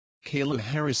Kayla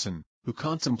Harrison, who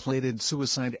contemplated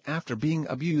suicide after being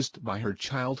abused by her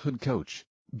childhood coach,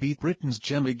 beat Britain's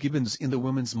Gemma Gibbons in the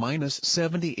women's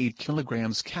 -78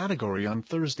 kg category on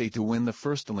Thursday to win the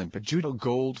first Olympic judo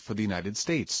gold for the United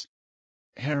States.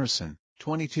 Harrison,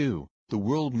 22, the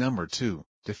world number 2,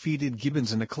 defeated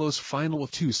Gibbons in a close final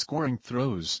with 2 scoring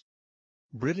throws.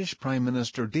 British Prime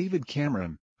Minister David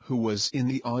Cameron, who was in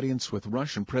the audience with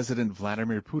Russian President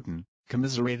Vladimir Putin,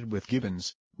 commiserated with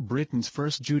Gibbons, Britain's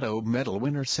first judo medal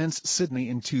winner since Sydney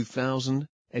in 2000,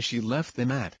 as she left the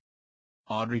mat.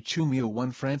 Audrey Chumio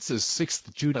won France's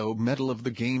 6th judo medal of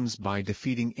the Games by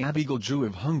defeating Abigail Drew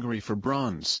of Hungary for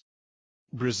bronze.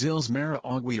 Brazil's Mara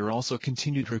Aguiar also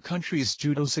continued her country's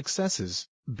judo successes,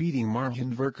 beating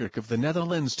Marjan Verkerk of the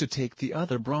Netherlands to take the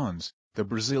other bronze, the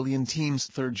Brazilian team's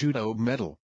 3rd judo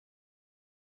medal.